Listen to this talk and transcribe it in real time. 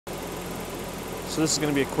So this is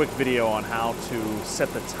going to be a quick video on how to set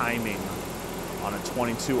the timing on a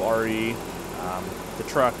 22 RE. The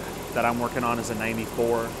truck that I'm working on is a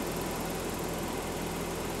 94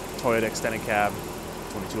 Toyota extended cab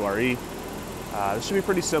 22 RE. This should be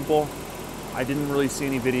pretty simple. I didn't really see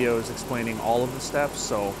any videos explaining all of the steps,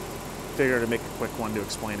 so figured to make a quick one to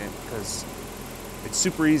explain it because it's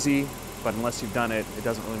super easy, but unless you've done it, it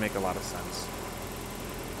doesn't really make a lot of sense.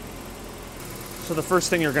 So the first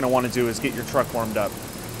thing you're going to want to do is get your truck warmed up,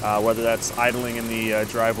 whether that's idling in the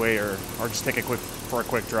driveway or just take a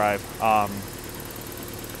quick drive.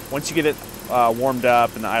 Once you get it warmed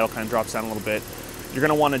up and the idle kind of drops down a little bit, you're going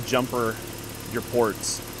to want to jumper your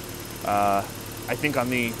ports. I think on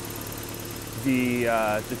the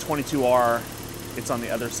 22R, it's on the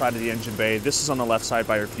other side of the engine bay. This is on the left side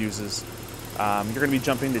by your fuses. You're going to be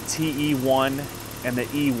jumping the TE1 and the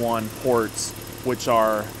E1 ports, which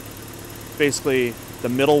are basically the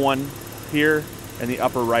middle one here and the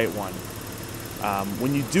upper right one.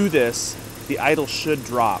 When you do this, the idle should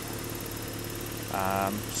drop.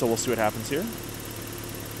 So we'll see what happens here.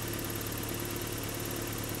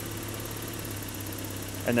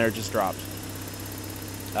 And there it just dropped.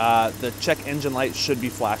 The check engine light should be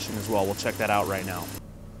flashing as well. We'll check that out right now.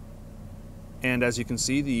 And as you can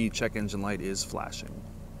see, the check engine light is flashing.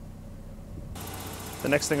 The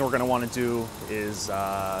next thing we're going to want to do is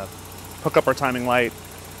hook up our timing light.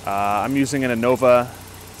 I'm using an Innova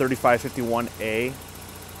 3551A.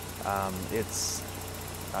 It's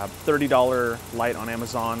a $30 light on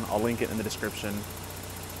Amazon. I'll link it in the description.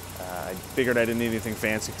 I figured I didn't need anything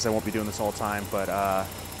fancy because I won't be doing this all the time, but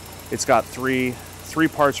it's got three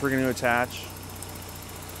parts we're going to attach.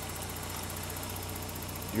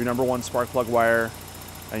 Your number one spark plug wire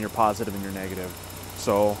and your positive and your negative.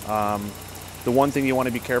 So the one thing you want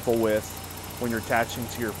to be careful with when you're attaching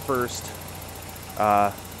to your first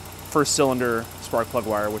cylinder spark plug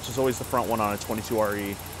wire, which is always the front one on a 22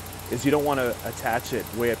 RE, is you don't want to attach it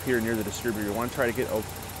way up here near the distributor. You want to try to get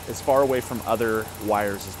as far away from other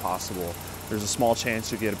wires as possible. There's a small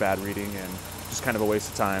chance you get a bad reading and just kind of a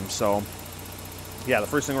waste of time. So yeah, the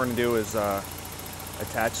first thing we're going to do is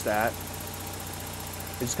attach that.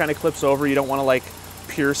 It just kind of clips over. You don't want to like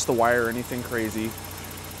pierce the wire or anything crazy.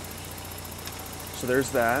 So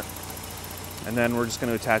there's that. And then we're just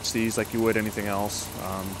going to attach these like you would anything else.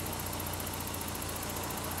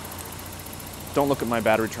 Don't look at my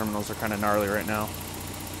battery terminals, they're kind of gnarly right now.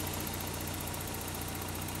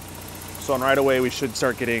 So on right away we should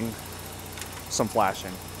start getting some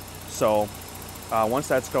flashing. So once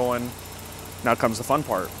that's going, now comes the fun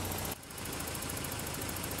part.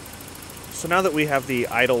 So now that we have the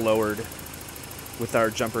idle lowered with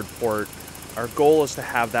our jumpered port, our goal is to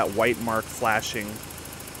have that white mark flashing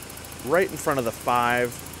right in front of the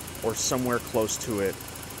 5 or somewhere close to it.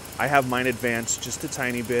 I have mine advanced just a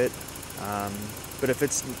tiny bit, but if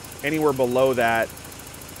it's anywhere below that,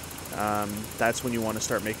 that's when you want to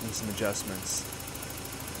start making some adjustments.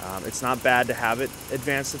 It's not bad to have it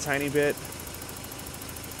advanced a tiny bit,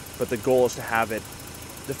 but the goal is to have it,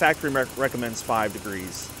 the factory recommends 5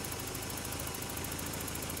 degrees.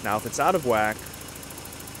 Now if it's out of whack,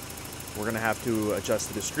 we're going to have to adjust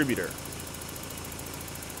the distributor.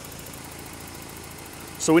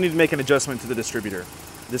 So we need to make an adjustment to the distributor.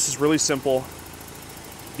 This is really simple.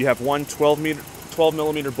 You have one 12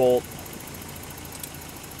 millimeter bolt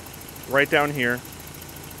right down here.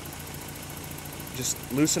 Just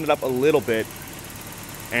loosen it up a little bit,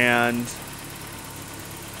 and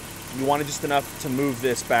you want it just enough to move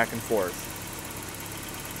this back and forth.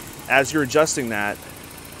 As you're adjusting that,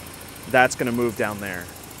 that's going to move down there.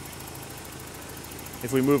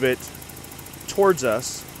 If we move it towards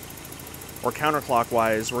us or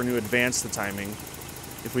counterclockwise, we're going to advance the timing.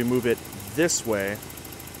 If we move it this way,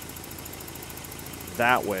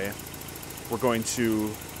 that way, we're going to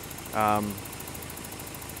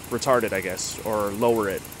retard it, I guess, or lower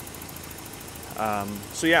it.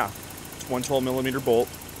 So yeah, it's one 12 millimeter bolt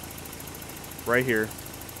right here.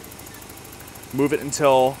 Move it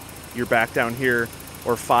until you're back down here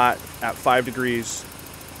or at 5 degrees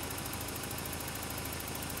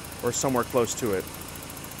or somewhere close to it.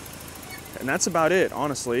 And that's about it,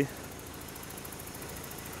 honestly.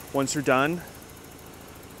 Once you're done,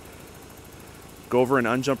 go over and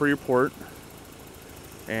unjumper your port,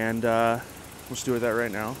 and let's do that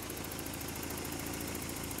right now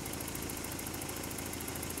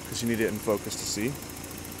because you need it in focus to see,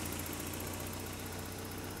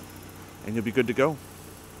 and you'll be good to go.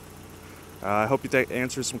 I hope that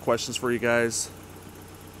answers some questions for you guys.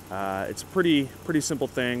 It's a pretty simple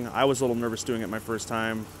thing. I was a little nervous doing it my first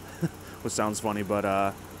time, which sounds funny,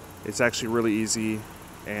 but it's actually really easy,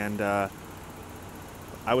 and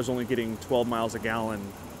I was only getting 12 miles a gallon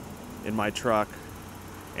in my truck,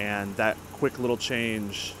 and that quick little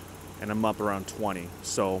change, and I'm up around 20.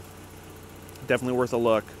 So definitely worth a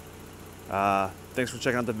look. Thanks for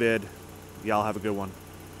checking out the vid. Y'all have a good one.